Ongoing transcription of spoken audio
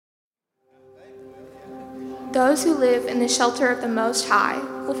Those who live in the shelter of the Most High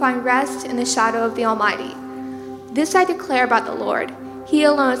will find rest in the shadow of the Almighty. This I declare about the Lord. He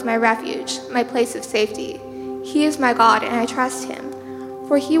alone is my refuge, my place of safety. He is my God, and I trust him.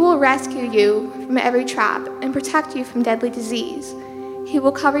 For he will rescue you from every trap and protect you from deadly disease. He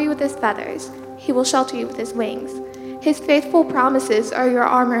will cover you with his feathers. He will shelter you with his wings. His faithful promises are your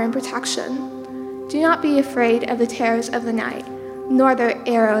armor and protection. Do not be afraid of the terrors of the night, nor the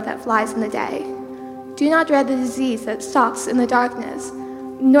arrow that flies in the day. Do not dread the disease that stalks in the darkness,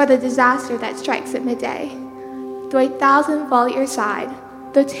 nor the disaster that strikes at midday. Though 1,000 fall at your side,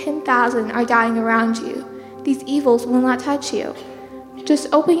 though 10,000 are dying around you, these evils will not touch you.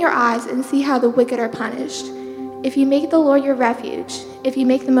 Just open your eyes and see how the wicked are punished. If you make the Lord your refuge, if you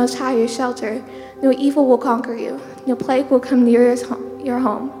make the Most High your shelter, no evil will conquer you, no plague will come near your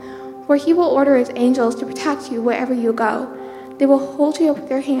home. For he will order his angels to protect you wherever you go. They will hold you up with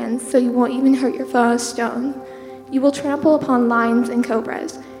their hands so you won't even hurt your foot on a stone. You will trample upon lions and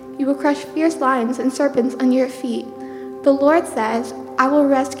cobras. You will crush fierce lions and serpents under your feet. The Lord says, I will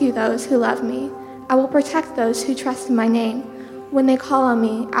rescue those who love me. I will protect those who trust in my name. When they call on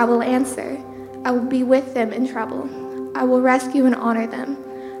me, I will answer. I will be with them in trouble. I will rescue and honor them.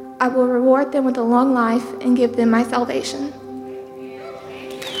 I will reward them with a long life and give them my salvation.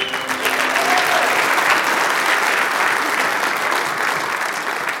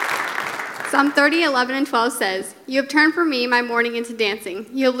 Psalm 30, 11, and 12 says, You have turned for me my mourning into dancing.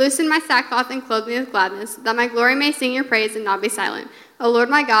 You have loosened my sackcloth and clothed me with gladness, that my glory may sing your praise and not be silent. O Lord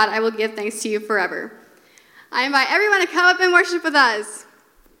my God, I will give thanks to you forever. I invite everyone to come up and worship with us.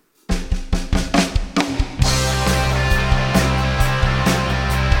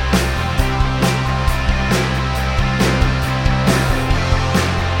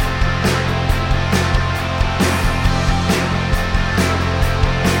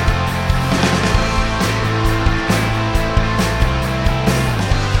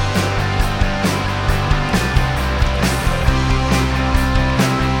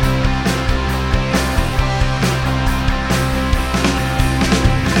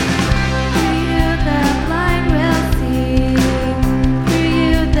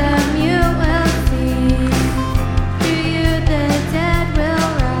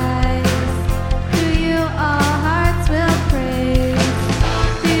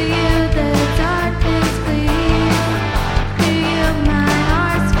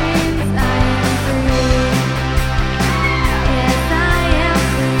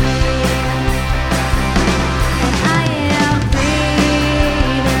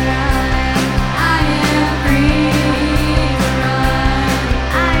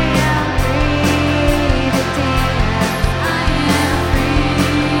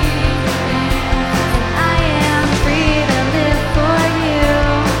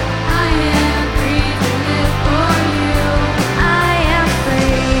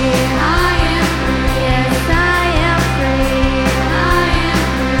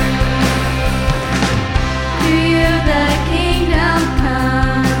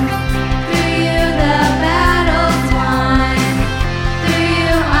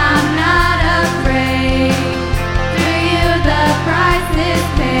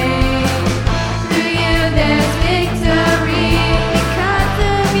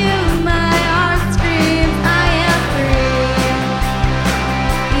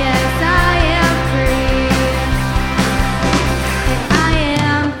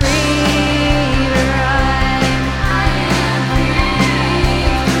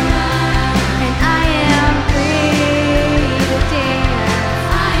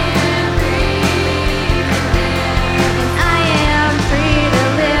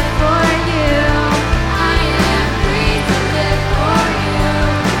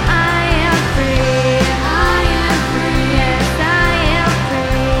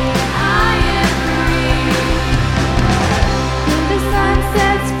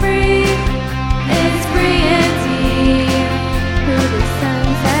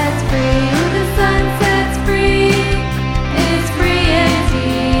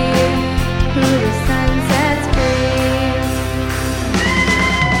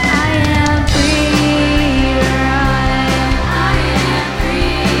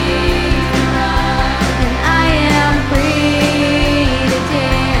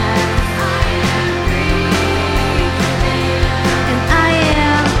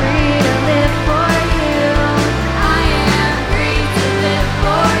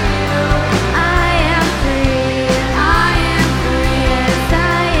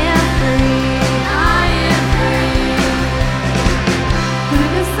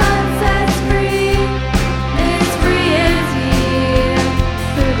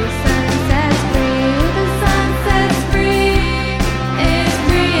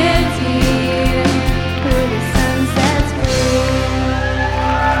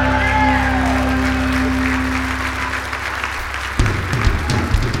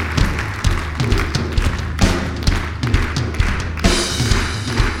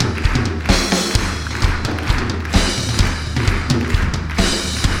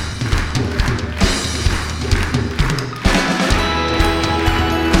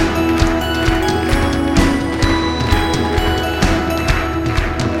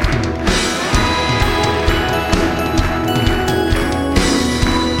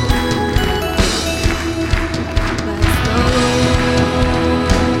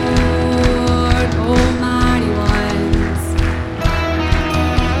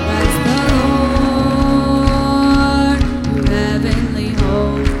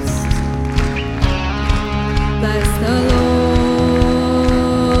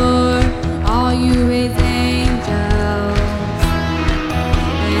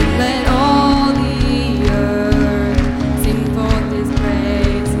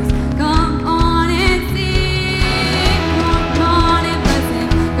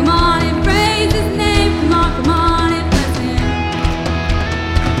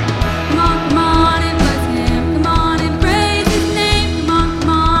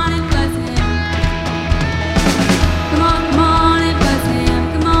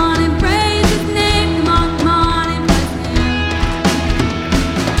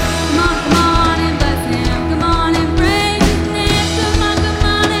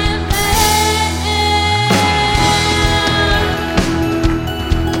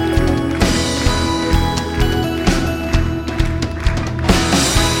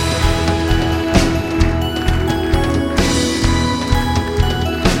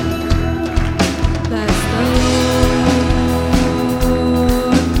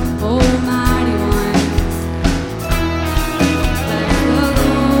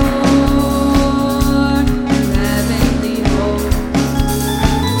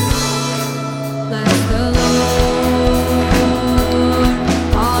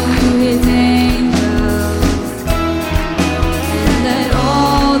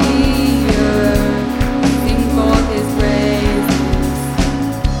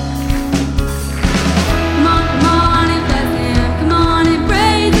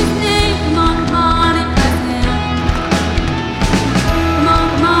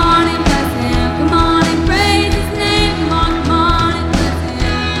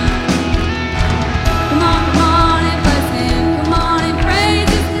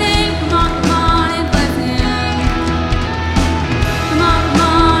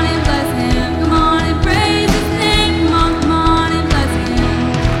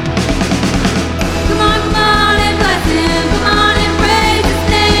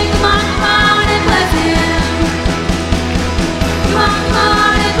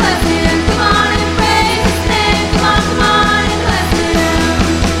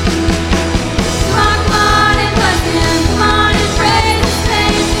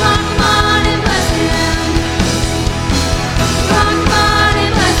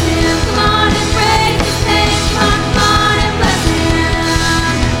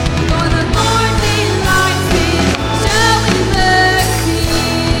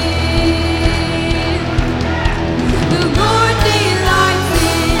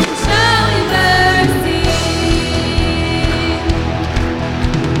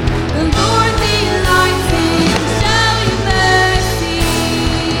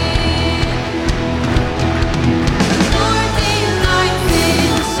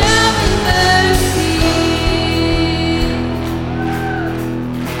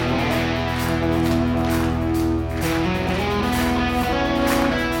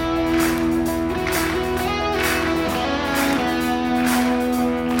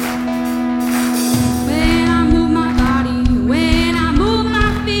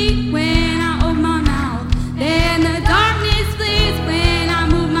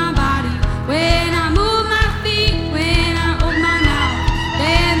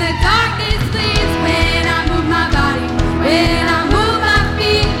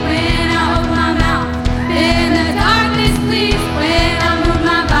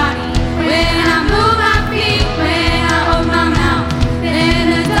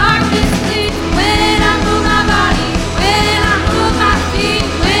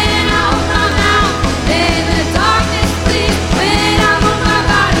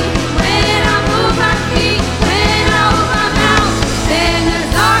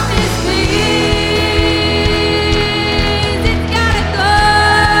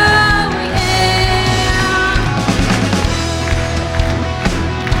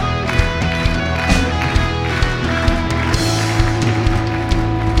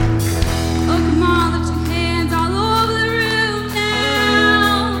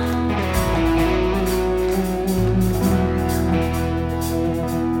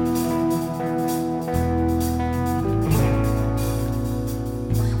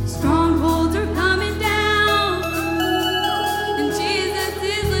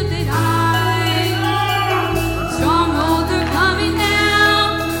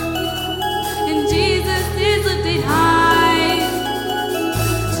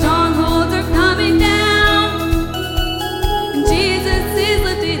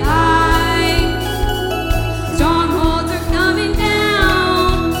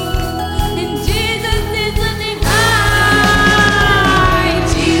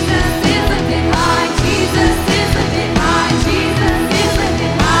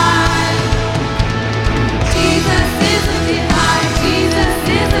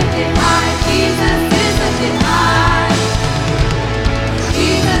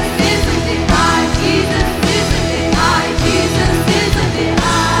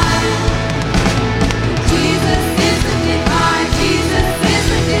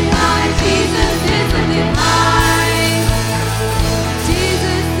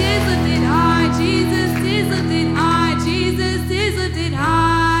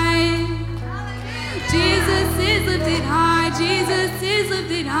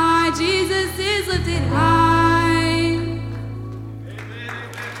 lifted high. Jesus is lifted high.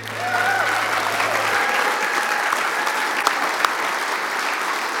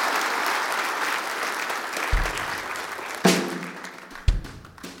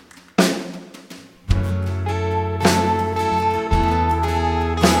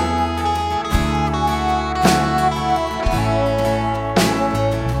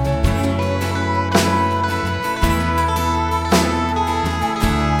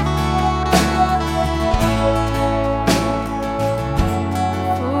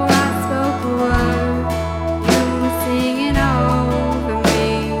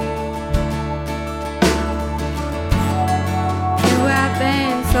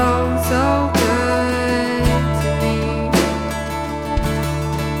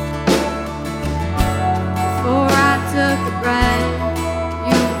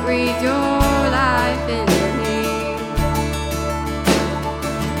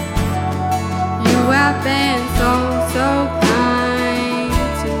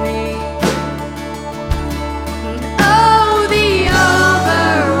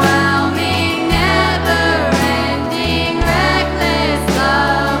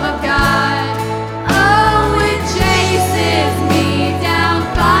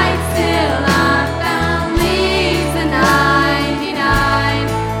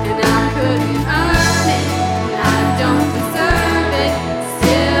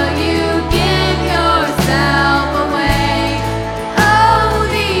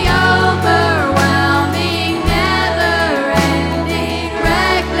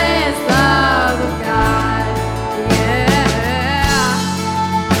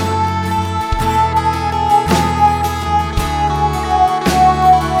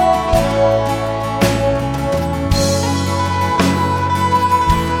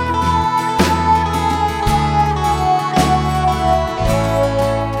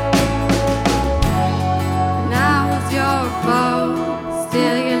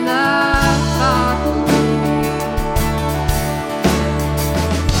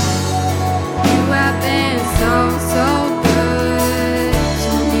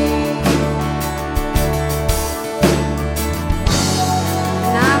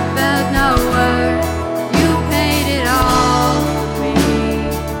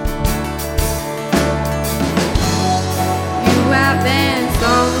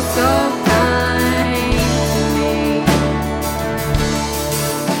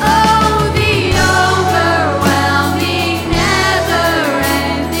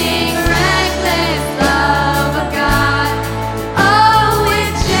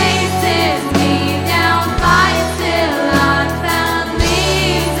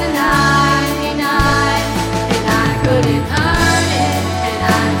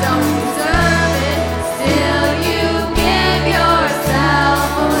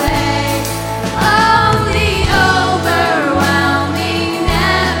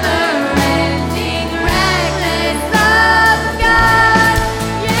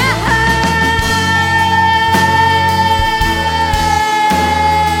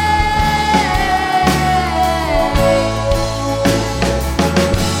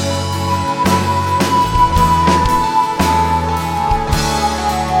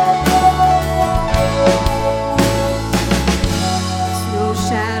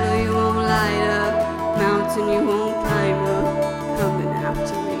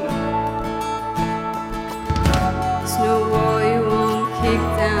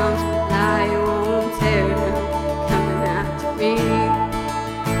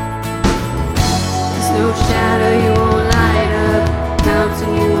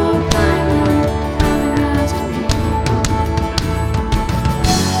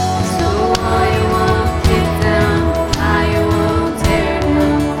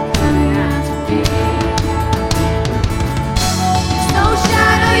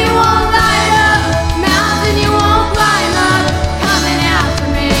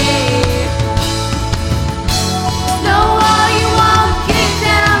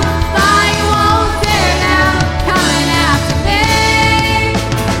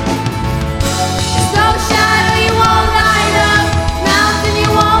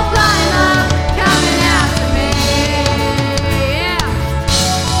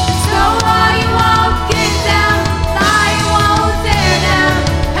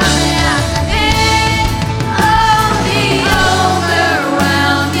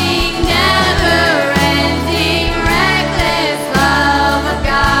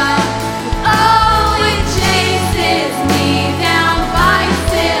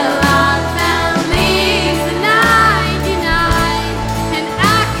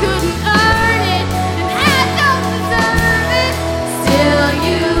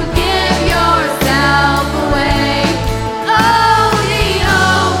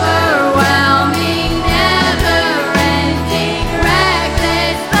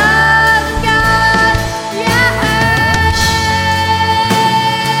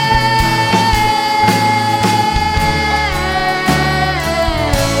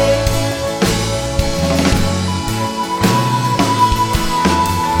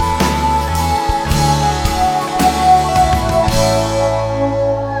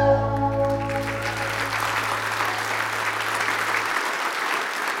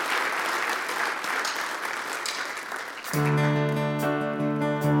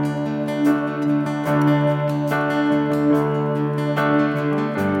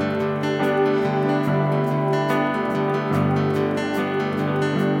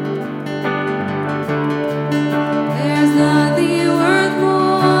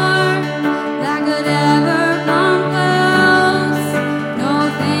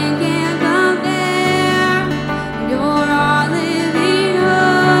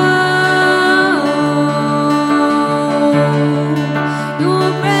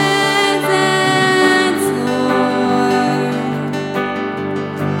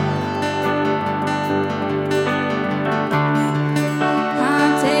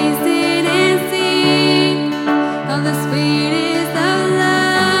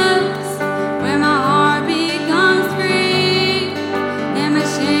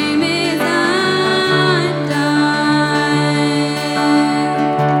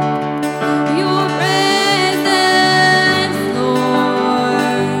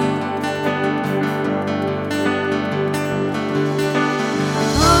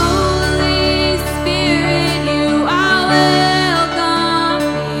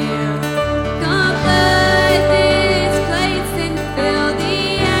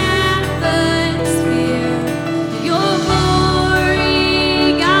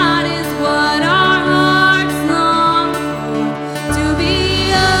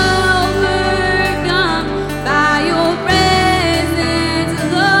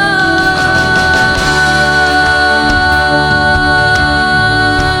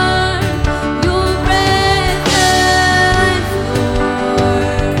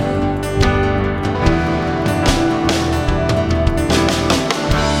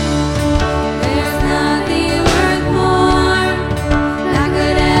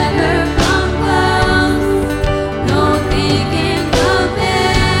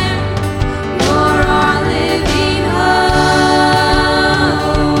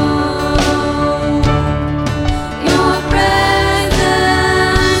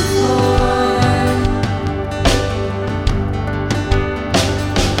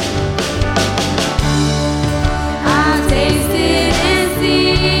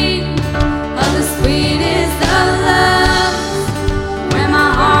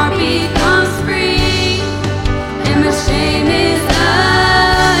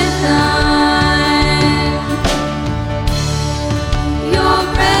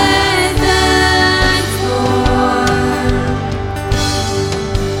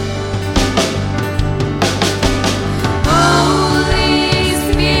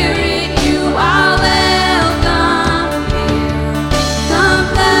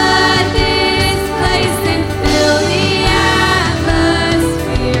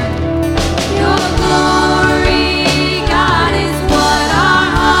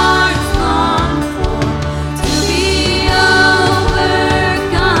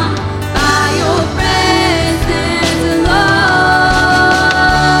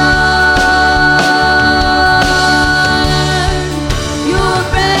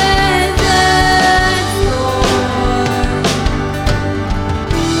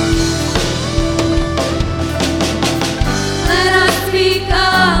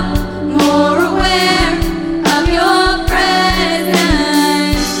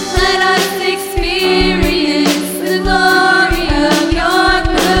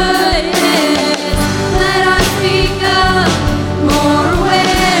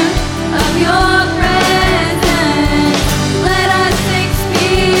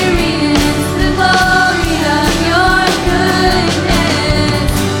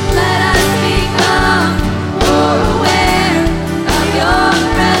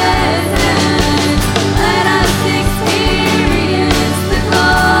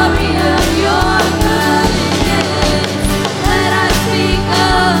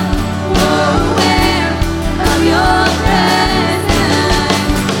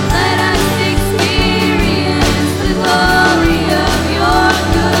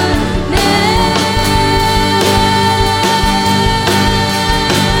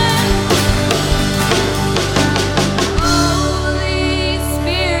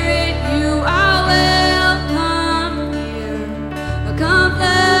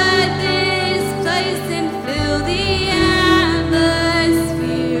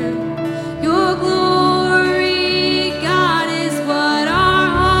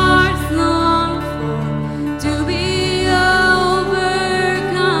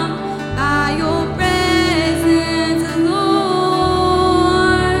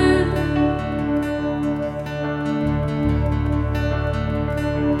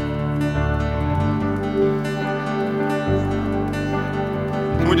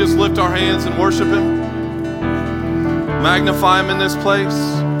 just lift our hands and worship him? Magnify him in this place.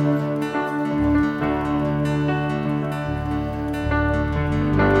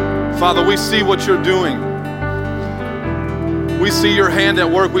 Father, we see what you're doing. We see your hand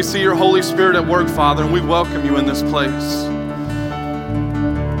at work. We see your Holy Spirit at work, Father, and we welcome you in this place.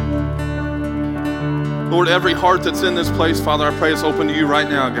 Lord, every heart that's in this place, Father, I pray it's open to you right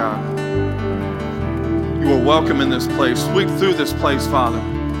now, God. You are welcome in this place. Sweep through this place, Father.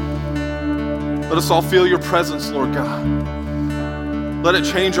 Let us all feel your presence, Lord God. Let it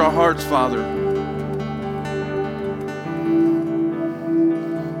change our hearts, Father.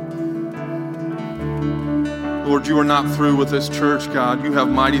 Lord, you are not through with this church, God. You have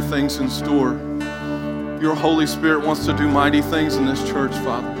mighty things in store. Your Holy Spirit wants to do mighty things in this church,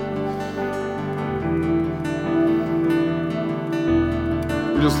 Father.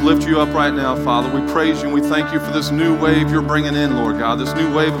 We just lift you up right now, Father. We praise you and we thank you for this new wave you're bringing in, Lord God, this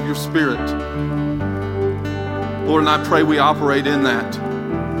new wave of your Spirit. Lord, and I pray we operate in that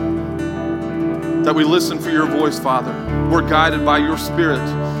we listen for your voice, Father. We're guided by your Spirit.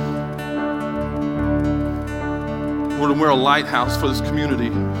 Lord, and we're a lighthouse for this community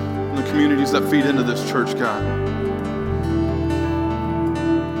and the communities that feed into this church, God.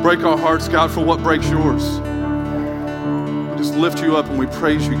 Break our hearts, God, for what breaks yours. We just lift you up and we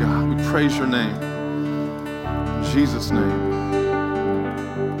praise you, God. We praise your name. In Jesus' name.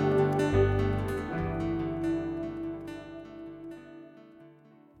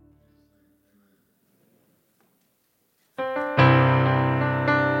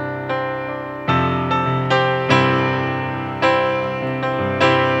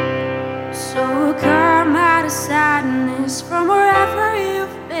 Sadness from wherever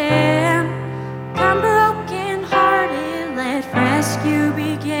you've been. Come broken hearted, let rescue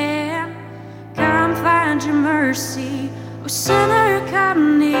begin. Come find your mercy, oh sinner,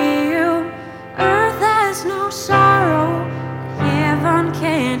 come near. Earth has no sorrow, heaven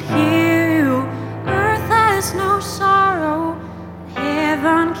can't heal. Earth has no sorrow,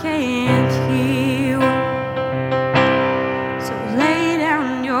 heaven can't heal. So lay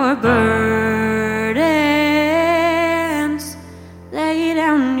down your burden.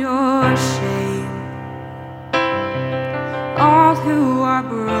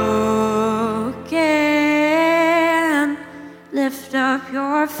 Broken, lift up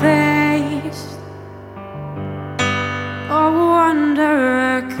your face. Oh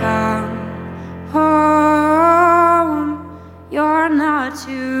wanderer, come home. You're not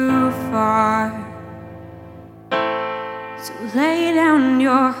too far. So lay down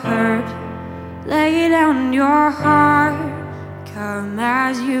your hurt, lay down your heart. Come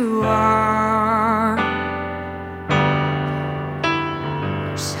as you are.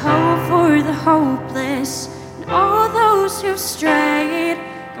 Hope for the hopeless and all those who've strayed.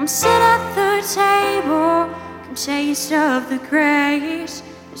 Come sit at the table, come taste of the grace.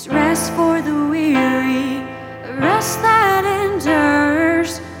 There's rest for the weary, a rest that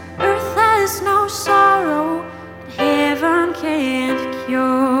endures. Earth has no sorrow that heaven can't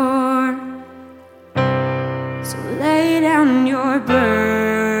cure. So lay down your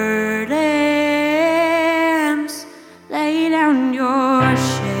burdens, lay down your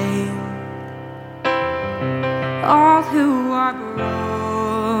shame. All who are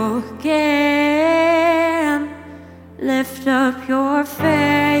broken, lift up your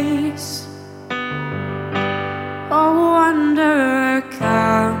face. Oh wanderer,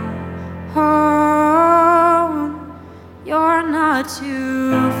 come home. You're not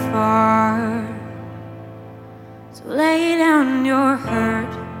too far. So lay down your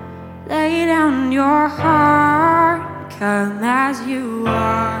hurt, lay down your heart. Come as you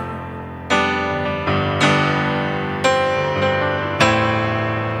are.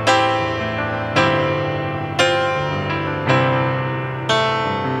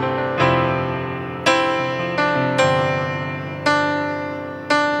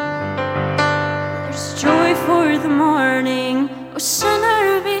 For the morning, oh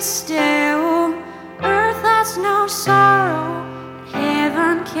sinner, be still. Earth has no sorrow,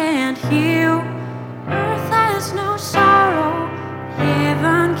 heaven can't heal. Earth has no sorrow,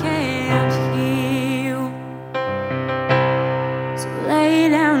 heaven can't heal. So lay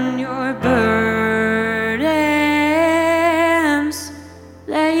down your burdens,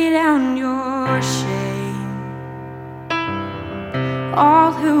 lay down your shame.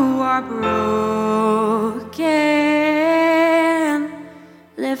 All who are broken,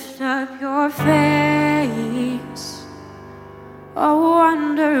 lift up your face. Oh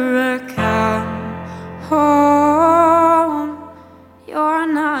wanderer, come home. You're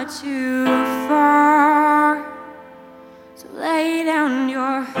not too far. So lay down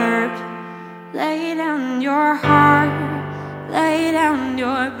your Lay down your heart, lay down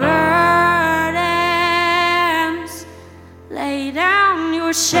your burdens, lay down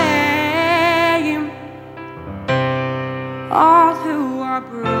your shame. All who are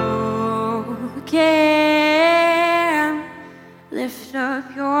broken, lift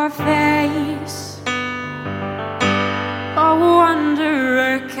up your face. Oh,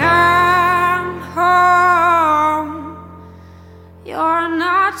 wanderer, come home. You're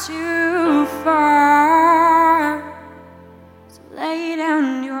not too far. So lay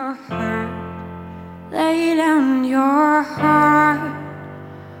down your hurt, lay down your heart,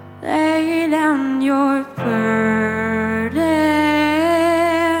 lay down your burdens,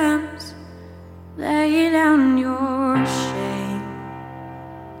 lay down your shame.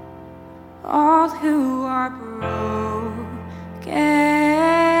 All who are broken,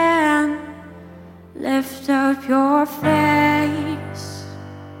 lift up your face.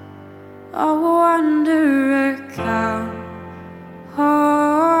 A wanderer, come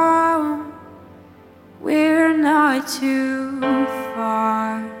home. We're not too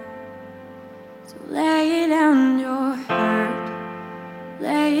far. So lay down your hurt,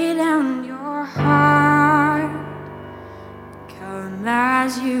 lay down your heart. Come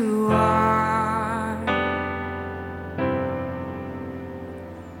as you are.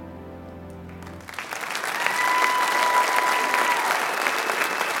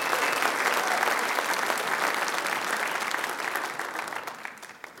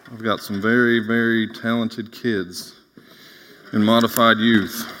 I've got some very, very talented kids in Modified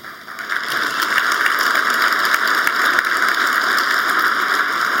Youth.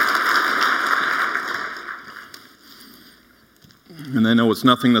 And they know it's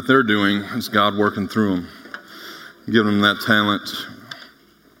nothing that they're doing, it's God working through them, giving them that talent.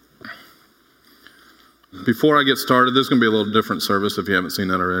 Before I get started, this is going to be a little different service if you haven't seen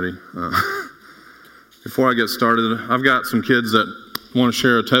that already. Before I get started, I've got some kids that want to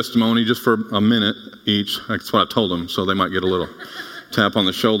share a testimony just for a minute each. That's what I told them, so they might get a little tap on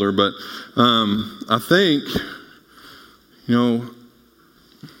the shoulder. But I think, and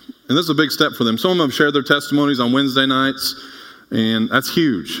this is a big step for them. Some of them have shared their testimonies on Wednesday nights, and that's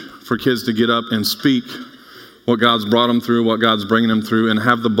huge for kids to get up and speak what God's brought them through, what God's bringing them through, and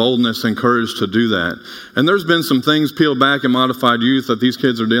have the boldness and courage to do that. And there's been some things peeled back in Modified Youth that these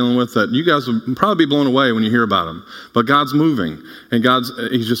kids are dealing with that you guys will probably be blown away when you hear about them. But God's moving, and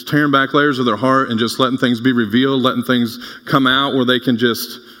He's just tearing back layers of their heart and just letting things be revealed, letting things come out where they can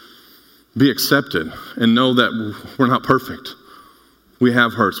just be accepted and know that we're not perfect. We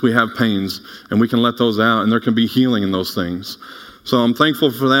have hurts, we have pains, and we can let those out, and there can be healing in those things. So I'm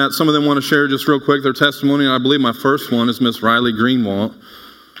thankful for that. Some of them want to share just real quick their testimony. I believe my first one is Miss Riley Greenwald.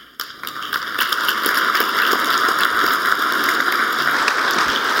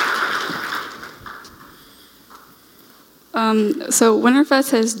 So Winterfest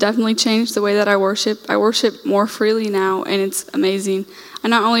has definitely changed the way that I worship. I worship more freely now, and it's amazing. I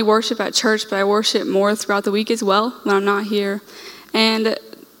not only worship at church, but I worship more throughout the week as well when I'm not here. And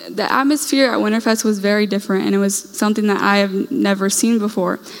the atmosphere at Winterfest was very different, and it was something that I have never seen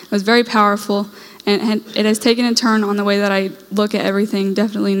before. It was very powerful, and it has taken a turn on the way that I look at everything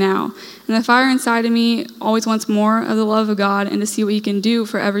definitely now. And the fire inside of me always wants more of the love of God and to see what He can do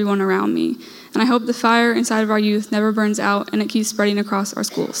for everyone around me. And I hope the fire inside of our youth never burns out, and it keeps spreading across our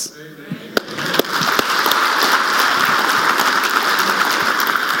schools.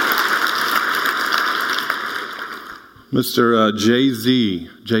 Mr.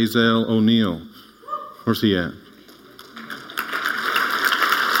 Jazell O'Neill. Where's he at?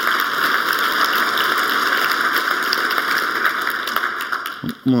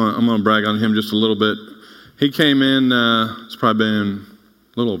 I'm going to brag on him just a little bit. He came in, it's probably been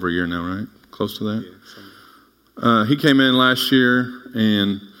a little over a year now, right? Close to that? He came in last year,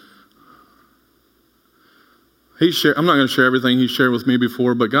 and I'm not going to share everything he shared with me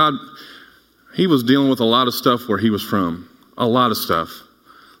before, but God, he was dealing with a lot of stuff where he was from. A lot of stuff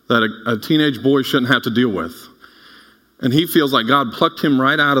that a teenage boy shouldn't have to deal with. And he feels like God plucked him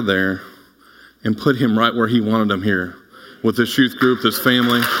right out of there and put him right where He wanted him here with this youth group, this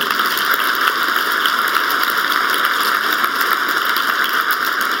family.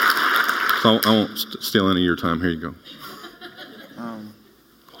 So I won't steal any of your time. Here you go.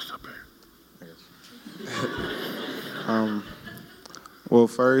 Well,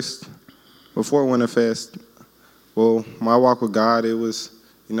 first, before Winterfest, my walk with God, it was,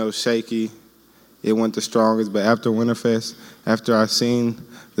 shaky. It wasn't the strongest. But after Winterfest, after I seen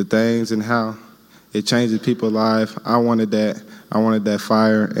the things and how it changes people's lives, I wanted that. I wanted that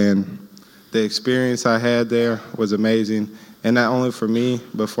fire. And the experience I had there was amazing. and not only for me,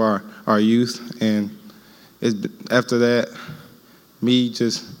 but for our youth. And after that, me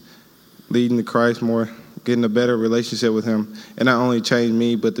just leading to Christ more, getting a better relationship with him, and not only changed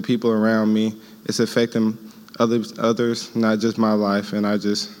me, but the people around me. It's affecting others, not just my life, and I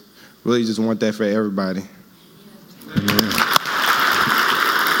just really just want that for everybody. Amen.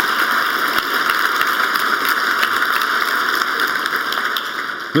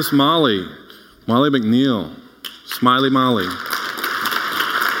 Miss Molly McNeil, Smiley Molly.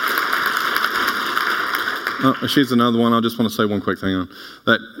 She's another one. I just want to say one quick thing on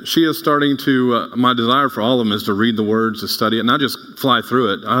that. She is starting to, my desire for all of them is to read the words, to study it, not just fly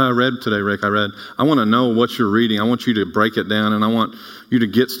through it. I read today, Rick, I want to know what you're reading. I want you to break it down, and I want you to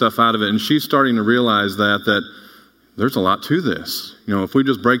get stuff out of it. And she's starting to realize that there's a lot to this. You know, if we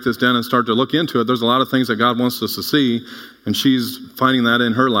just break this down and start to look into it, there's a lot of things that God wants us to see, and she's finding that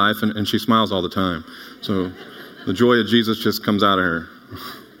in her life, and she smiles all the time. So the joy of Jesus just comes out of her.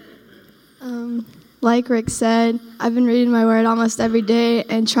 Like Rick said, I've been reading my word almost every day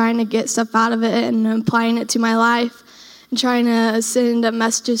and trying to get stuff out of it and applying it to my life and trying to send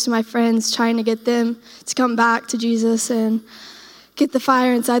messages to my friends, trying to get them to come back to Jesus and get the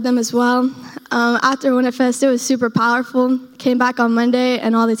fire inside them as well. After Winterfest, it was super powerful. Came back on Monday,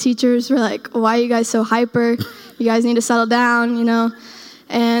 and all the teachers were like, why are you guys so hyper? You guys need to settle down, you know.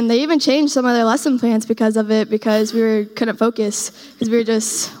 And they even changed some of their lesson plans because of it, because we couldn't focus, because we were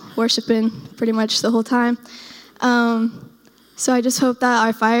just worshiping pretty much the whole time. So I just hope that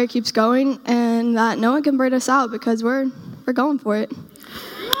our fire keeps going and that no one can burn us out, because we're going for it.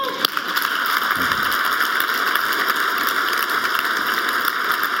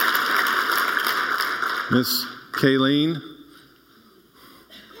 Miss Kayleen.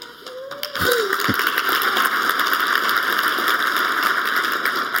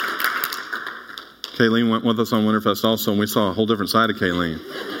 Kayleen went with us on Winterfest also, and we saw a whole different side of Kayleen.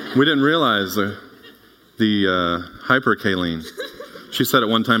 We didn't realize the hyper Kayleen. She said at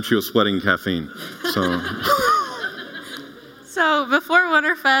one time she was sweating caffeine. So before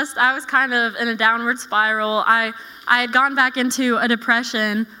Winterfest, I was kind of in a downward spiral. I had gone back into a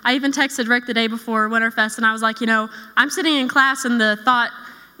depression. I even texted Rick the day before Winterfest, and I was like, you know, I'm sitting in class, and the thought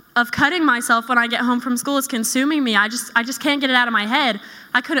of cutting myself when I get home from school is consuming me. I just can't get it out of my head.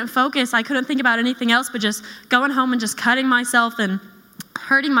 I couldn't focus. I couldn't think about anything else but just going home and just cutting myself and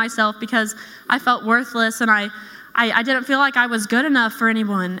hurting myself because I felt worthless, and I didn't feel like I was good enough for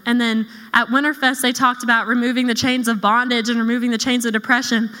anyone. And then at Winterfest, they talked about removing the chains of bondage and removing the chains of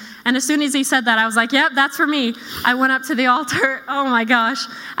depression. And as soon as he said that, I was like, yep, that's for me. I went up to the altar. Oh my gosh.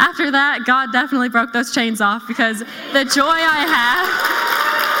 After that, God definitely broke those chains off, because the joy I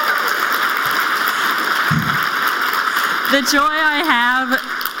have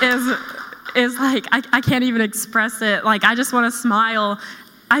is like, I can't even express it. Like, I just want to smile.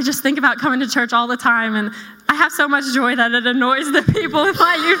 I just think about coming to church all the time, and I have so much joy that it annoys the people in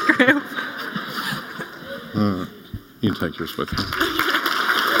my youth group. You can take yours with you.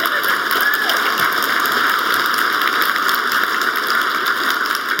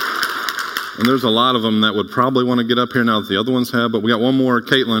 And there's a lot of them that would probably want to get up here now that the other ones have, but we got one more.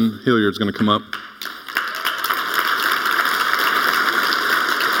 Caitlin Hilliard's going to come up.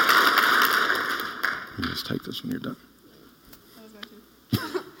 You just take this when you're done.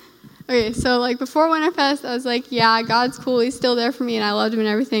 Okay, so like before Winterfest, I was like, yeah, God's cool. He's still there for me, and I loved him and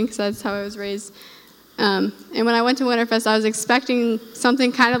everything, because that's how I was raised. And when I went to Winterfest, I was expecting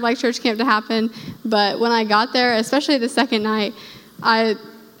something kind of like church camp to happen, but when I got there, especially the second night, it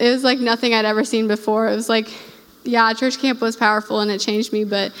was like nothing I'd ever seen before. It was like, yeah, church camp was powerful and it changed me,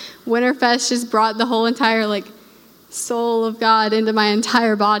 but Winterfest just brought the whole entire like soul of God into my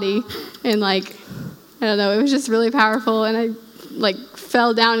entire body, and like, I don't know, it was just really powerful, and I like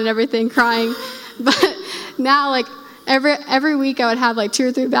fell down and everything crying. But now, like, every week I would have like 2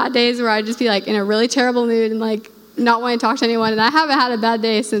 or 3 bad days where I'd just be like in a really terrible mood and like not wanting to talk to anyone, and I haven't had a bad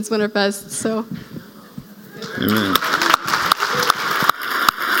day since Winterfest. So amen.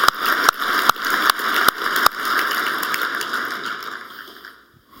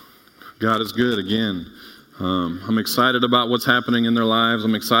 God is good again. I'm excited about what's happening in their lives.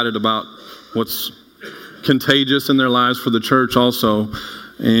 I'm excited about what's contagious in their lives for the church also.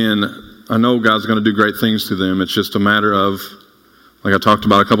 And I know God's going to do great things to them. It's just a matter of, like I talked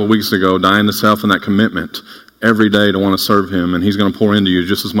about a couple weeks ago, dying to self and that commitment every day to want to serve him. And he's going to pour into you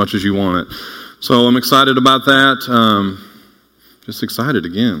just as much as you want it. So I'm excited about that. Just excited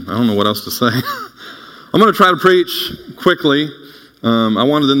again. I don't know what else to say. I'm going to try to preach quickly. I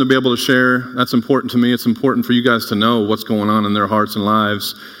wanted them to be able to share. That's important to me. It's important for you guys to know what's going on in their hearts and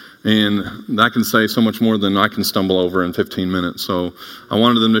lives. And that can say so much more than I can stumble over in 15 minutes. So I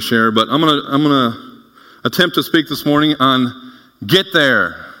wanted them to share. But I'm gonna attempt to speak this morning on get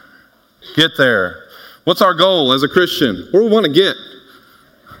there. Get there. What's our goal as a Christian? Where do we want to get?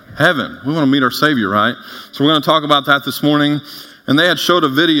 Heaven. We want to meet our Savior, right? So we're going to talk about that this morning. And they had showed a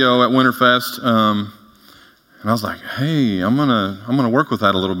video at Winterfest, and I was like, hey, I'm gonna work with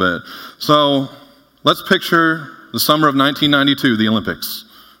that a little bit. So let's picture the summer of 1992, the Olympics.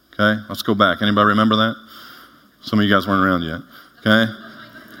 Okay, let's go back. Anybody remember that? Some of you guys weren't around yet. Okay,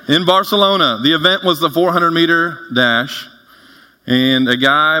 in Barcelona, the event was the 400-meter dash, and a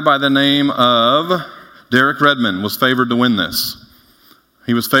guy by the name of Derek Redmond was favored to win this.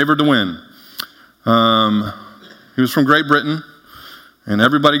 He was favored to win. He was from Great Britain, and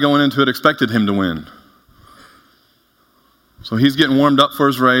everybody going into it expected him to win. So he's getting warmed up for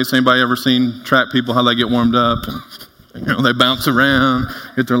his race. Anybody ever seen track people, how they get warmed up? And, they bounce around,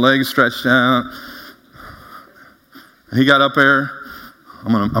 get their legs stretched out. And he got up there.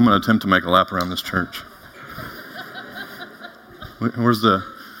 I'm gonna attempt to make a lap around this church. Where's the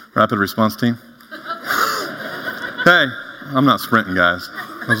rapid response team? Hey, I'm not sprinting, guys.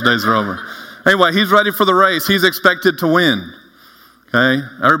 Those days are over. Anyway, he's ready for the race. He's expected to win. Okay?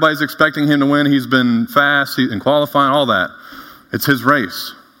 Everybody's expecting him to win. He's been fast and qualifying, all that. It's his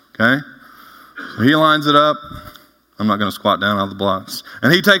race. Okay? So he lines it up. I'm not going to squat down out of the blocks.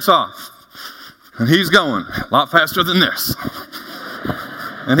 And he takes off. And he's going a lot faster than this.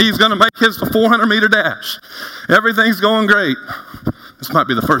 And he's going to make his 400-meter dash. Everything's going great. This might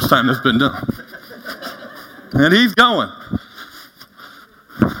be the first time this has been done. And he's going.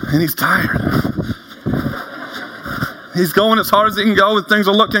 And he's tired. He's going as hard as he can go, and things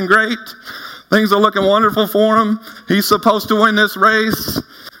are looking great. Things are looking wonderful for him. He's supposed to win this race.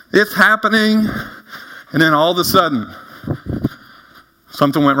 It's happening. And then all of a sudden,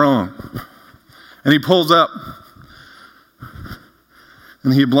 something went wrong. And he pulls up.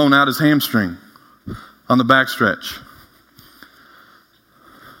 And he had blown out his hamstring on the backstretch.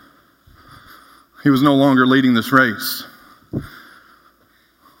 He was no longer leading this race.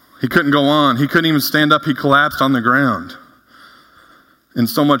 He couldn't go on. He couldn't even stand up. He collapsed on the ground in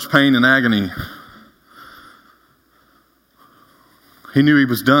so much pain and agony. He knew he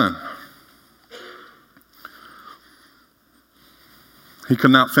was done. He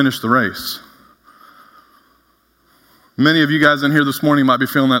could not finish the race. Many of you guys in here this morning might be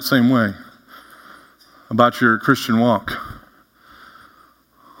feeling that same way about your Christian walk.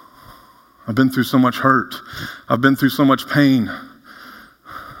 I've been through so much hurt. I've been through so much pain.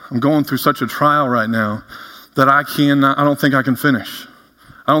 I'm going through such a trial right now that I don't think I can finish.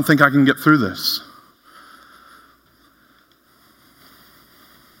 I don't think I can get through this.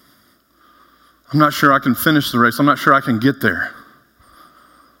 I'm not sure I can finish the race. I'm not sure I can get there.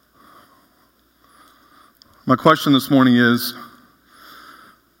 My question this morning is,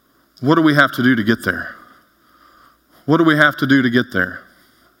 what do we have to do to get there? What do we have to do to get there?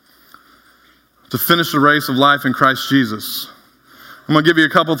 To finish the race of life in Christ Jesus. I'm going to give you a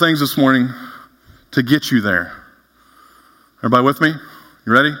couple things this morning to get you there. Everybody with me?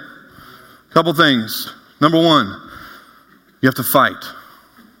 You ready? A couple things. Number one, you have to fight.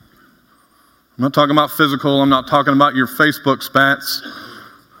 I'm not talking about physical. I'm not talking about your Facebook spats.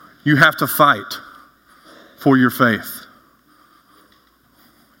 You have to fight for your faith.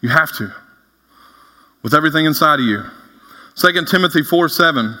 You have to. With everything inside of you. 2 Timothy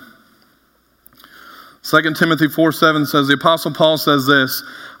 4:7. 2 Timothy 4:7 says, the Apostle Paul says this,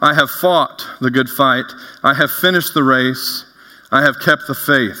 I have fought the good fight. I have finished the race. I have kept the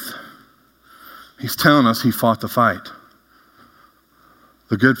faith. He's telling us he fought the fight.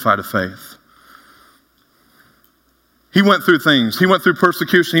 The good fight of faith. He went through things. He went through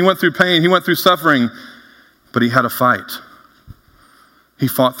persecution. He went through pain. He went through suffering. But he had a fight. He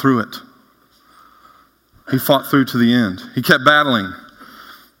fought through it. He fought through to the end. He kept battling.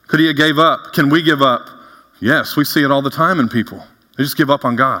 Could he have gave up? Can we give up? Yes, we see it all the time in people. They just give up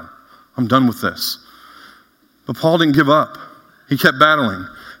on God. I'm done with this. But Paul didn't give up. He kept battling.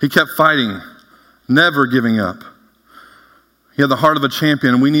 He kept fighting, never giving up. He had the heart of a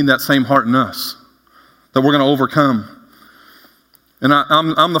champion, and we need that same heart in us, that we're going to overcome. And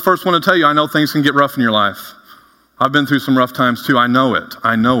I'm the first one to tell you, I know things can get rough in your life. I've been through some rough times too. I know it.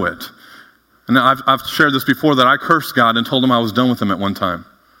 I know it. And I've shared this before, that I cursed God and told him I was done with him at one time.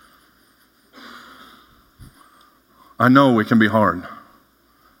 I know it can be hard,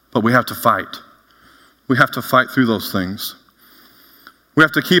 but we have to fight. We have to fight through those things. We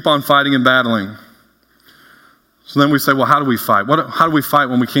have to keep on fighting and battling. So then we say, well, how do we fight? How do we fight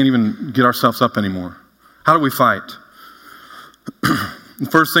when we can't even get ourselves up anymore? How do we fight? The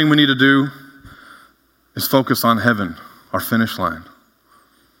first thing we need to do is focus on heaven, our finish line.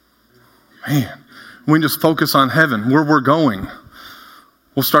 Man, when we just focus on heaven, where we're going,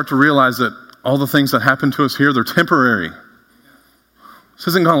 we'll start to realize that all the things that happen to us here, they're temporary. This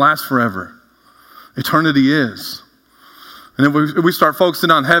isn't going to last forever. Eternity is. And if we start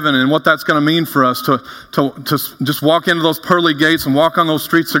focusing on heaven and what that's going to mean for us to just walk into those pearly gates and walk on those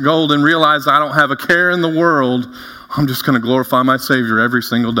streets of gold and realize I don't have a care in the world, I'm just going to glorify my Savior every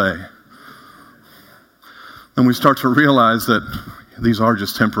single day. And we start to realize that these are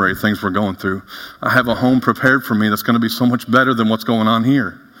just temporary things we're going through. I have a home prepared for me that's going to be so much better than what's going on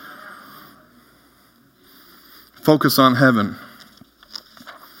here. Focus on heaven.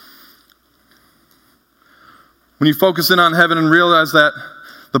 When you focus in on heaven and realize that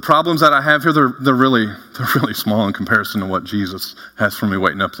the problems that I have here, they're really small in comparison to what Jesus has for me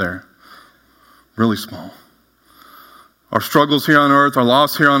waiting up there. Really small. Our struggles here on earth, our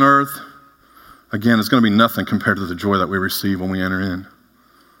loss here on earth, again, it's going to be nothing compared to the joy that we receive when we enter in.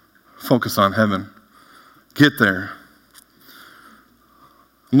 Focus on heaven. Get there.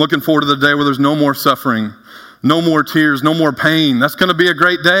 I'm looking forward to the day where there's no more suffering, no more tears, no more pain. That's going to be a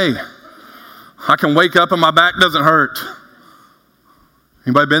great day. I can wake up and my back doesn't hurt.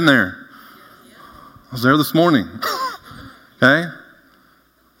 Anybody been there? I was there this morning. Okay?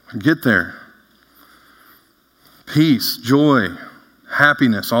 Get there. Peace, joy,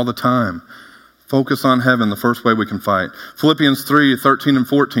 happiness all the time. Focus on heaven, the first way we can fight. Philippians 3:13 and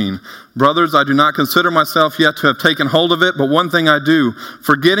 14. Brothers, I do not consider myself yet to have taken hold of it, but one thing I do,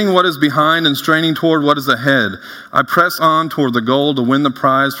 forgetting what is behind and straining toward what is ahead, I press on toward the goal to win the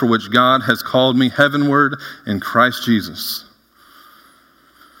prize for which God has called me heavenward in Christ Jesus.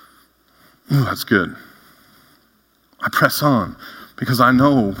 Ooh, that's good. I press on because I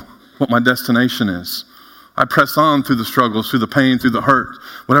know what my destination is. I press on through the struggles, through the pain, through the hurt,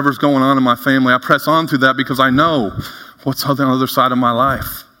 whatever's going on in my family. I press on through that because I know what's on the other side of my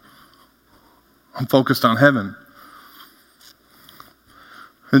life. I'm focused on heaven.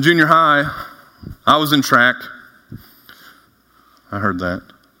 In junior high, I was in track. I heard that.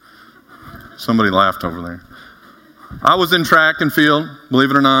 Somebody laughed over there. I was in track and field, believe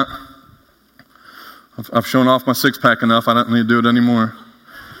it or not. I've shown off my six-pack enough. I don't need to do it anymore.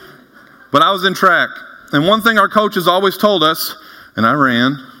 But I was in track. And one thing our coaches always told us, and I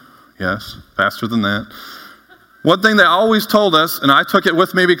ran, yes, faster than that. One thing they always told us, and I took it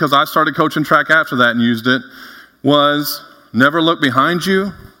with me because I started coaching track after that and used it, was never look behind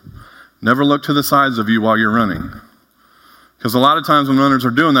you, never look to the sides of you while you're running. Because a lot of times when runners are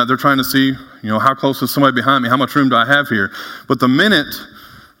doing that, they're trying to see, how close is somebody behind me? How much room do I have here? But the minute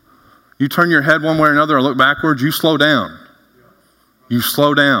you turn your head one way or another or look backwards, you slow down. You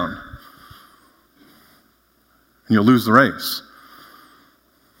slow down. And you'll lose the race.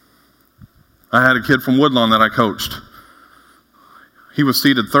 I had a kid from Woodlawn that I coached. He was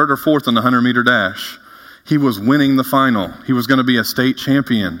seated third or fourth in the 100-meter dash. He was winning the final. He was going to be a state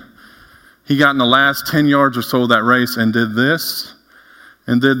champion. He got in the last 10 yards or so of that race and did this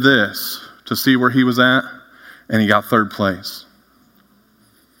to see where he was at, and he got third place.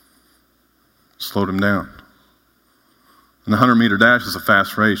 Slowed him down. And the 100-meter dash is a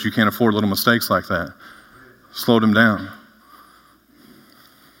fast race. You can't afford little mistakes like that. Slowed him down.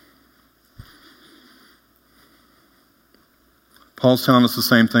 Paul's telling us the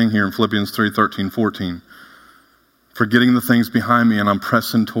same thing here in Philippians 3:13, 14. Forgetting the things behind me and I'm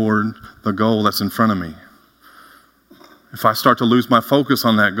pressing toward the goal that's in front of me. If I start to lose my focus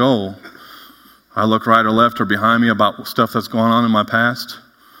on that goal, I look right or left or behind me about stuff that's going on in my past,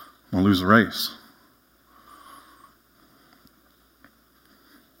 I'm going to lose the race.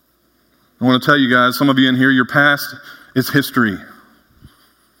 I want to tell you guys, some of you in here, your past is history.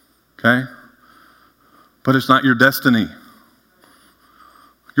 Okay? But it's not your destiny.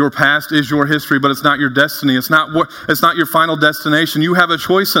 Your past is your history, but it's not your destiny. It's not your final destination. You have a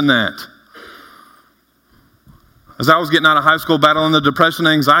choice in that. As I was getting out of high school battling the depression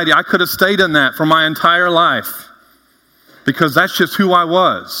and anxiety, I could have stayed in that for my entire life because that's just who I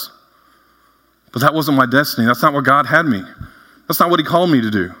was. But that wasn't my destiny. That's not what God had me. That's not what He called me to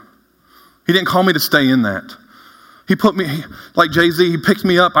do. He didn't call me to stay in that. He put me, like Jay-Z, He picked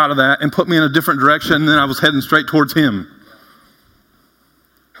me up out of that and put me in a different direction, and then I was heading straight towards Him.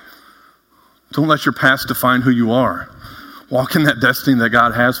 Don't let your past define who you are. Walk in that destiny that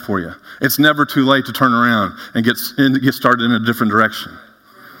God has for you. It's never too late to turn around and get started in a different direction.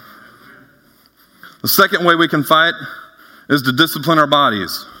 The second way we can fight is to discipline our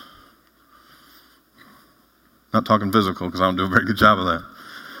bodies. Not talking physical, because I don't do a very good job of that.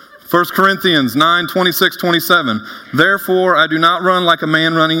 1 Corinthians 9, 26, 27. Therefore, I do not run like a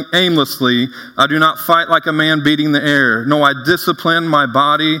man running aimlessly. I do not fight like a man beating the air. No, I discipline my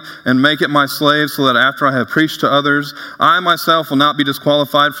body and make it my slave so that after I have preached to others, I myself will not be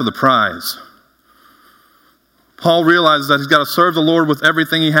disqualified for the prize. Paul realizes that he's got to serve the Lord with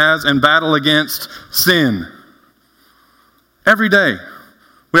everything he has and battle against sin. Every day,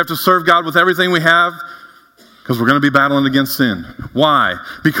 we have to serve God with everything we have because we're going to be battling against sin. Why?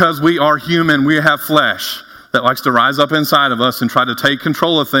 Because we are human. We have flesh that likes to rise up inside of us and try to take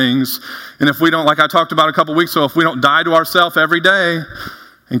control of things. And if we don't, like I talked about a couple weeks ago, if we don't die to ourselves every day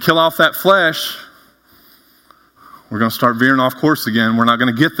and kill off that flesh, we're going to start veering off course again. We're not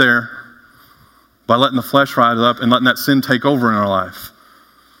going to get there by letting the flesh rise up and letting that sin take over in our life.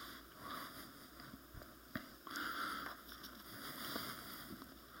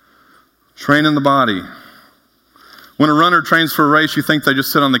 Training the body. When a runner trains for a race, you think they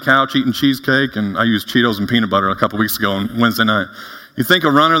just sit on the couch eating cheesecake, and I used Cheetos and peanut butter a couple weeks ago on Wednesday night. You think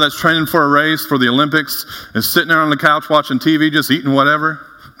a runner that's training for a race for the Olympics is sitting there on the couch watching TV just eating whatever?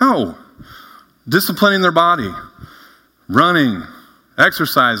 No. Disciplining their body. Running.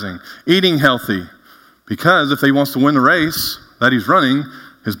 Exercising. Eating healthy. Because if he wants to win the race that he's running,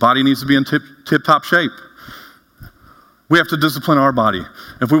 his body needs to be in tip-top shape. We have to discipline our body.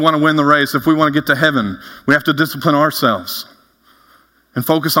 If we want to win the race, if we want to get to heaven, we have to discipline ourselves and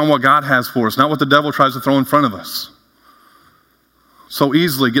focus on what God has for us, not what the devil tries to throw in front of us. So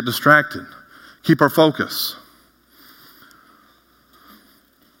easily get distracted. Keep our focus.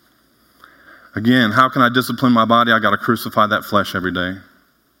 Again, how can I discipline my body? I got to crucify that flesh every day.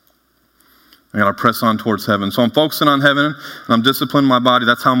 I got to press on towards heaven. So I'm focusing on heaven and I'm disciplining my body.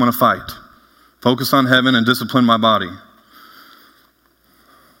 That's how I'm going to fight. Focus on heaven and discipline my body.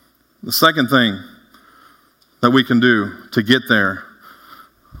 The second thing that we can do to get there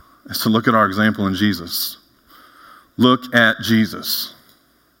is to look at our example in Jesus. Look at Jesus.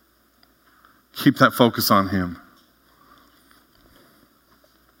 Keep that focus on him.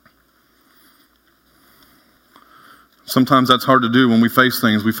 Sometimes that's hard to do when we face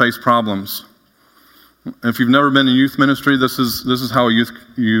things, we face problems. If you've never been in youth ministry, this is how a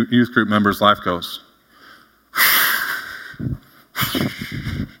youth group member's life goes.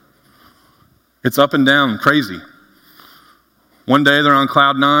 It's up and down, crazy. One day they're on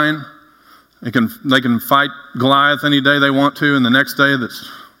cloud 9. They can fight Goliath any day they want to, and the next day this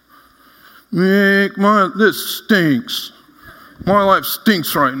stinks. My life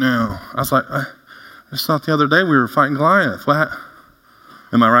stinks right now. I was like, I just thought the other day we were fighting Goliath. What?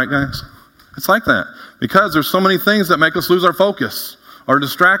 Am I right, guys? It's like that. Because there's so many things that make us lose our focus or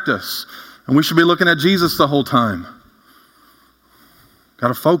distract us. And we should be looking at Jesus the whole time. Got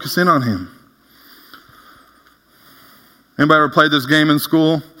to focus in on him. Anybody ever played this game in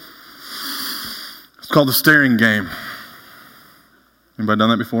school? It's called the staring game. Anybody done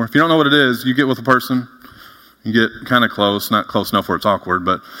that before? If you don't know what it is, you get with a person. You get kind of close. Not close enough where it's awkward,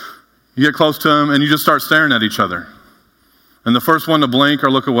 but you get close to them and you just start staring at each other. And the first one to blink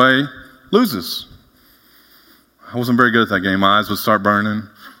or look away loses. I wasn't very good at that game. My eyes would start burning,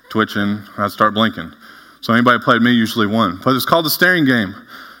 twitching. I'd start blinking. So anybody who played me usually won. But it's called the staring game.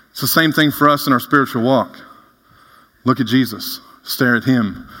 It's the same thing for us in our spiritual walk. Look at Jesus. Stare at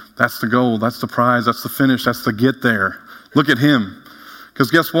him. That's the goal. That's the prize. That's the finish. That's the get there. Look at him.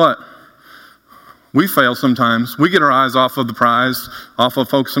 Because guess what? We fail sometimes. We get our eyes off of the prize, off of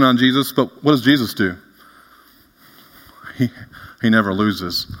focusing on Jesus. But what does Jesus do? He never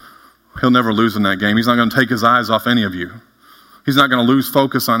loses. He'll never lose in that game. He's not going to take his eyes off any of you. He's not going to lose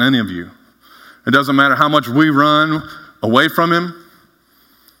focus on any of you. It doesn't matter how much we run away from him.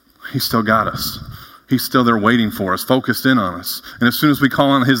 He's still got us. He's still there waiting for us, focused in on us. And as soon as we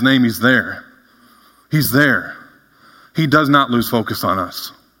call on his name, he's there. He's there. He does not lose focus on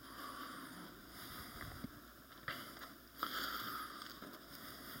us.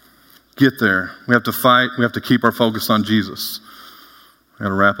 Get there. We have to fight. We have to keep our focus on Jesus. I got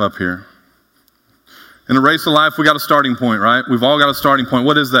to wrap up here. In a race of life, we got a starting point, right? We've all got a starting point.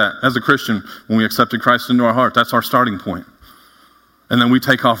 What is that? As a Christian, when we accepted Christ into our heart, that's our starting point. And then we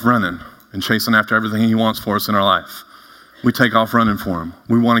take off running and chasing after everything he wants for us in our life. We take off running for him.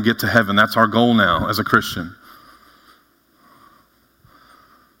 We want to get to heaven. That's our goal now as a Christian.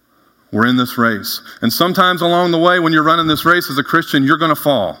 We're in this race. And sometimes along the way, when you're running this race as a Christian, you're going to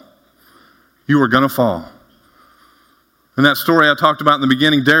fall. You are going to fall. In that story I talked about in the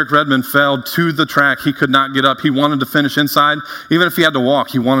beginning, Derek Redmond fell to the track. He could not get up. He wanted to finish inside. Even if he had to walk,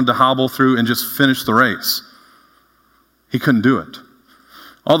 he wanted to hobble through and just finish the race. He couldn't do it.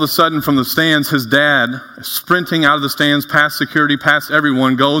 All of a sudden from the stands, his dad, sprinting out of the stands, past security, past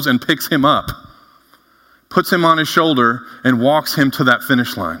everyone, goes and picks him up, puts him on his shoulder, and walks him to that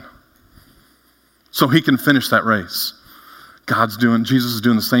finish line so he can finish that race. Jesus is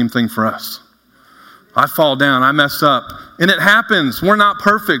doing the same thing for us. I fall down, I mess up, and it happens. We're not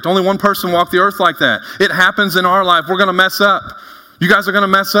perfect. Only one person walked the earth like that. It happens in our life. We're going to mess up. You guys are going to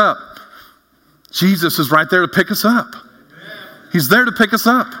mess up. Jesus is right there to pick us up. He's there to pick us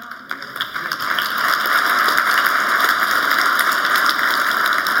up.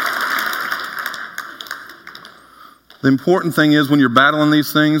 The important thing is when you're battling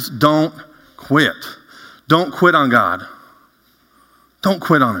these things, don't quit. Don't quit on God. Don't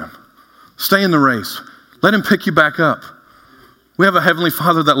quit on Him. Stay in the race. Let Him pick you back up. We have a Heavenly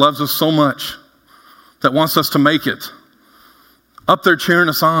Father that loves us so much, that wants us to make it. Up there cheering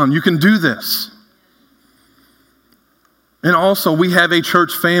us on. You can do this. And also, we have a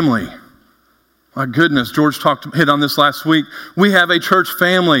church family. My goodness, George hit on this last week. We have a church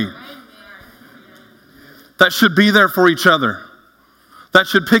family that should be there for each other. That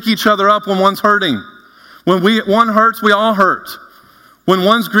should pick each other up when one's hurting. When one hurts, we all hurt. When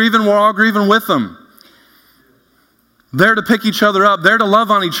one's grieving, we're all grieving with them. There to pick each other up. There to love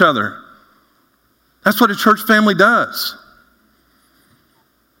on each other. That's what a church family does.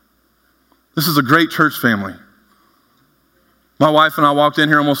 This is a great church family. My wife and I walked in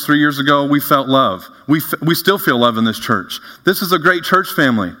here almost 3 years ago. We felt love. We still feel love in this church. This is a great church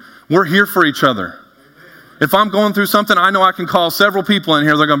family. We're here for each other. If I'm going through something, I know I can call several people in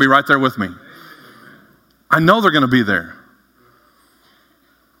here. They're going to be right there with me. I know they're going to be there.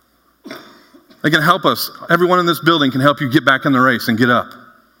 They can help us. Everyone in this building can help you get back in the race and get up.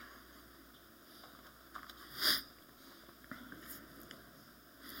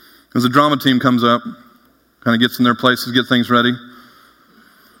 As the drama team comes up, kind of gets in their places, get things ready.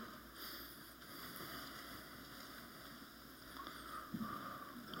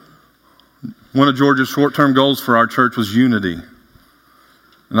 One of George's short-term goals for our church was unity.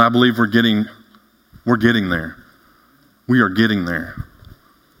 And I believe we're getting there. We are getting there.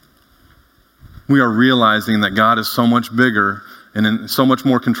 We are realizing that God is so much bigger and in so much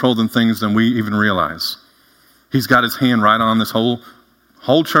more control than things than we even realize. He's got His hand right on this whole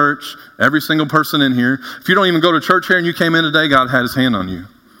church, every single person in here. If you don't even go to church here and you came in today, God had His hand on you.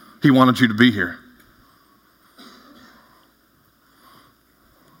 He wanted you to be here.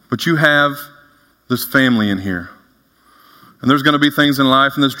 But you have this family in here. And there's going to be things in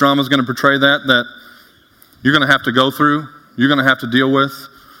life, and this drama is going to portray that you're going to have to go through, you're going to have to deal with.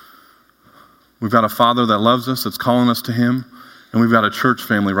 We've got a Father that loves us, that's calling us to Him, and we've got a church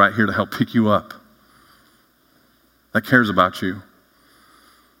family right here to help pick you up, that cares about you.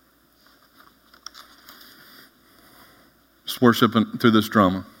 Just worshiping through this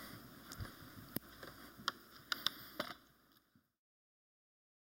drama.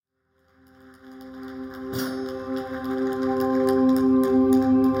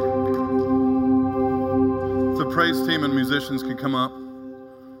 The praise team and musicians can come up.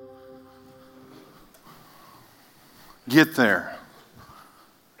 Get there.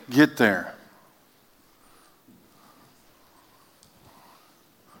 Get there.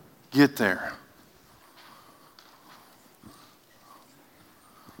 Get there.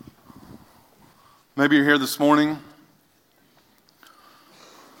 Maybe you're here this morning.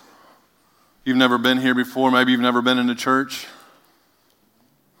 You've never been here before. Maybe you've never been in a church.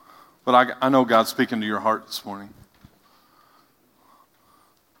 But I know God's speaking to your heart this morning.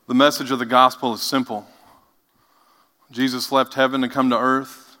 The message of the gospel is simple. Jesus left heaven to come to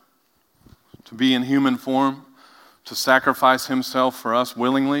earth, to be in human form, to sacrifice Himself for us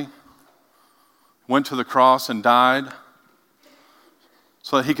willingly, went to the cross and died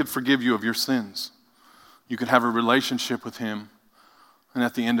so that He could forgive you of your sins. You could have a relationship with Him, and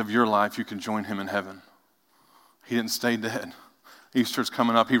at the end of your life, you can join Him in heaven. He didn't stay dead. Easter's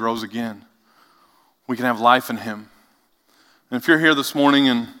coming up. He rose again. We can have life in Him. And if you're here this morning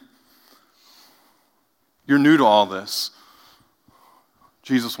and you're new to all this,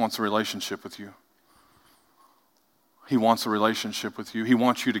 Jesus wants a relationship with you. He wants a relationship with you. He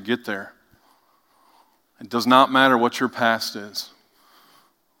wants you to get there. It does not matter what your past is.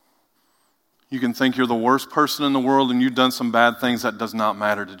 You can think you're the worst person in the world and you've done some bad things. That does not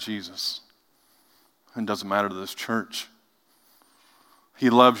matter to Jesus. It doesn't matter to this church. He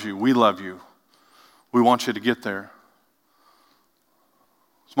loves you. We love you. We want you to get there.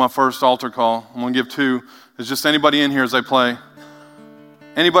 It's my first altar call. I'm going to give two. Is just anybody in here as I play?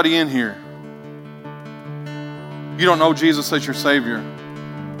 Anybody in here? You don't know Jesus as your Savior.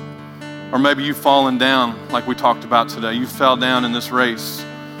 Or maybe you've fallen down like we talked about today. You fell down in this race.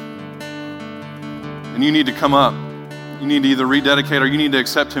 and you need to come up. You need to either rededicate or you need to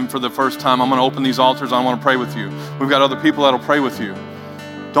accept him for the first time. I'm going to open these altars. I want to pray with you. We've got other people that will pray with you.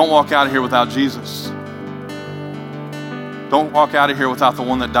 Don't walk out of here without Jesus. Don't walk out of here without the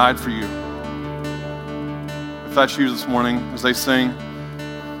one that died for you. If that's you this morning, as they sing,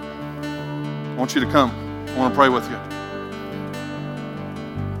 I want you to come. I want to pray with you.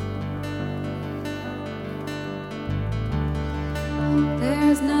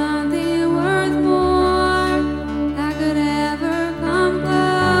 There's nothing worth more that could ever come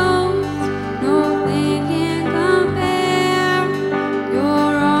close. Nothing can compare. You're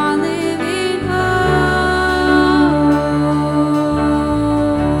our living hope.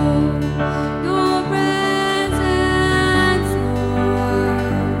 Your presence,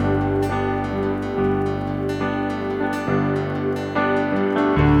 Lord.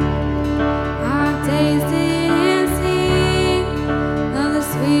 I've tasted and seen of the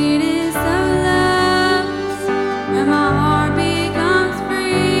sweetest of loves, where my heart becomes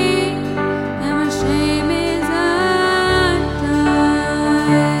free and my shame is undone.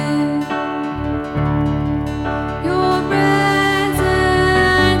 Your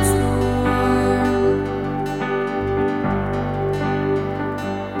presence, Lord.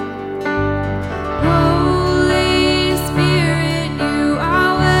 Holy Spirit, you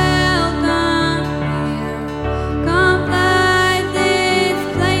are welcome here. Come flood this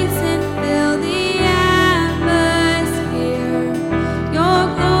place and fill the atmosphere. Your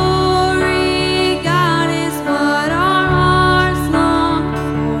glory, God, is what our hearts long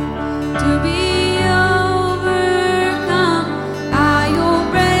for. To be overcome by your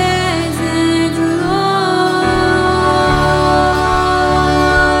presence, Lord.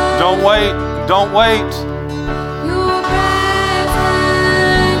 Don't wait. Don't wait. Your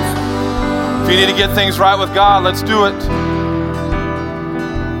presence, If you need to get things right with God, let's do it.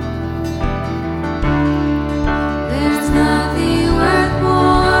 there's nothing worth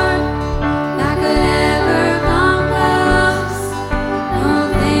more that could ever come close.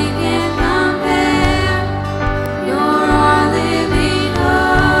 Nothing can compare. You're our living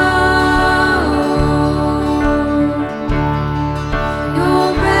hope. Your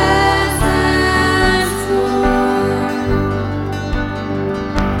presence, Lord.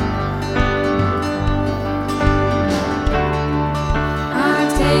 I've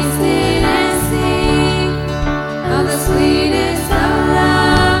tasted and seen of the sweetest of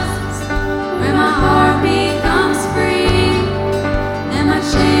loves, where my heart becomes free and my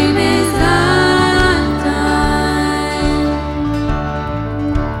shame is undone.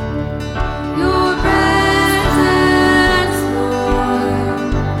 Your presence, Lord.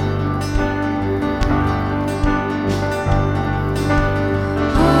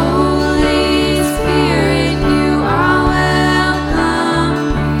 Holy Spirit, you are welcome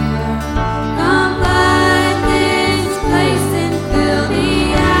here. Come flood this place and fill the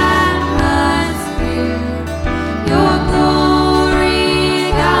atmosphere. Your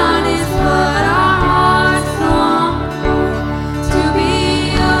glory, God, is what our hearts long for. To be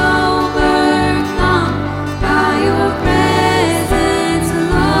overcome by your presence,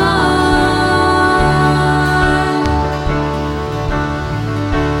 Lord.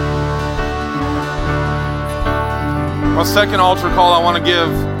 My second altar call I want to give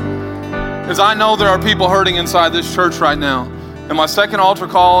is I know there are people hurting inside this church right now. And my second altar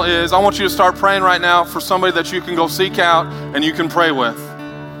call is I want you to start praying right now for somebody that you can go seek out and you can pray with.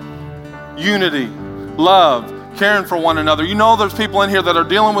 Unity, love, caring for one another. You know there's people in here that are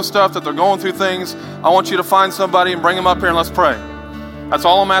dealing with stuff, that they're going through things. I want you to find somebody and bring them up here and let's pray. That's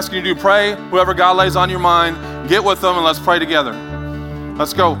all I'm asking you to do. Pray, whoever God lays on your mind, get with them and let's pray together.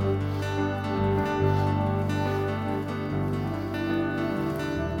 Let's go.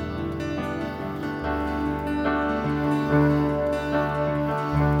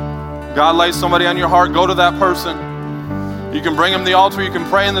 God lays somebody on your heart, go to that person. You can bring them to the altar, you can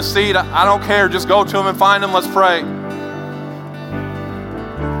pray in the seat. I don't care, just go to them and find them, let's pray.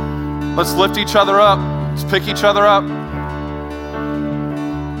 Let's lift each other up. Let's pick each other up.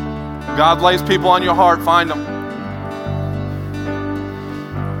 God lays people on your heart, find them.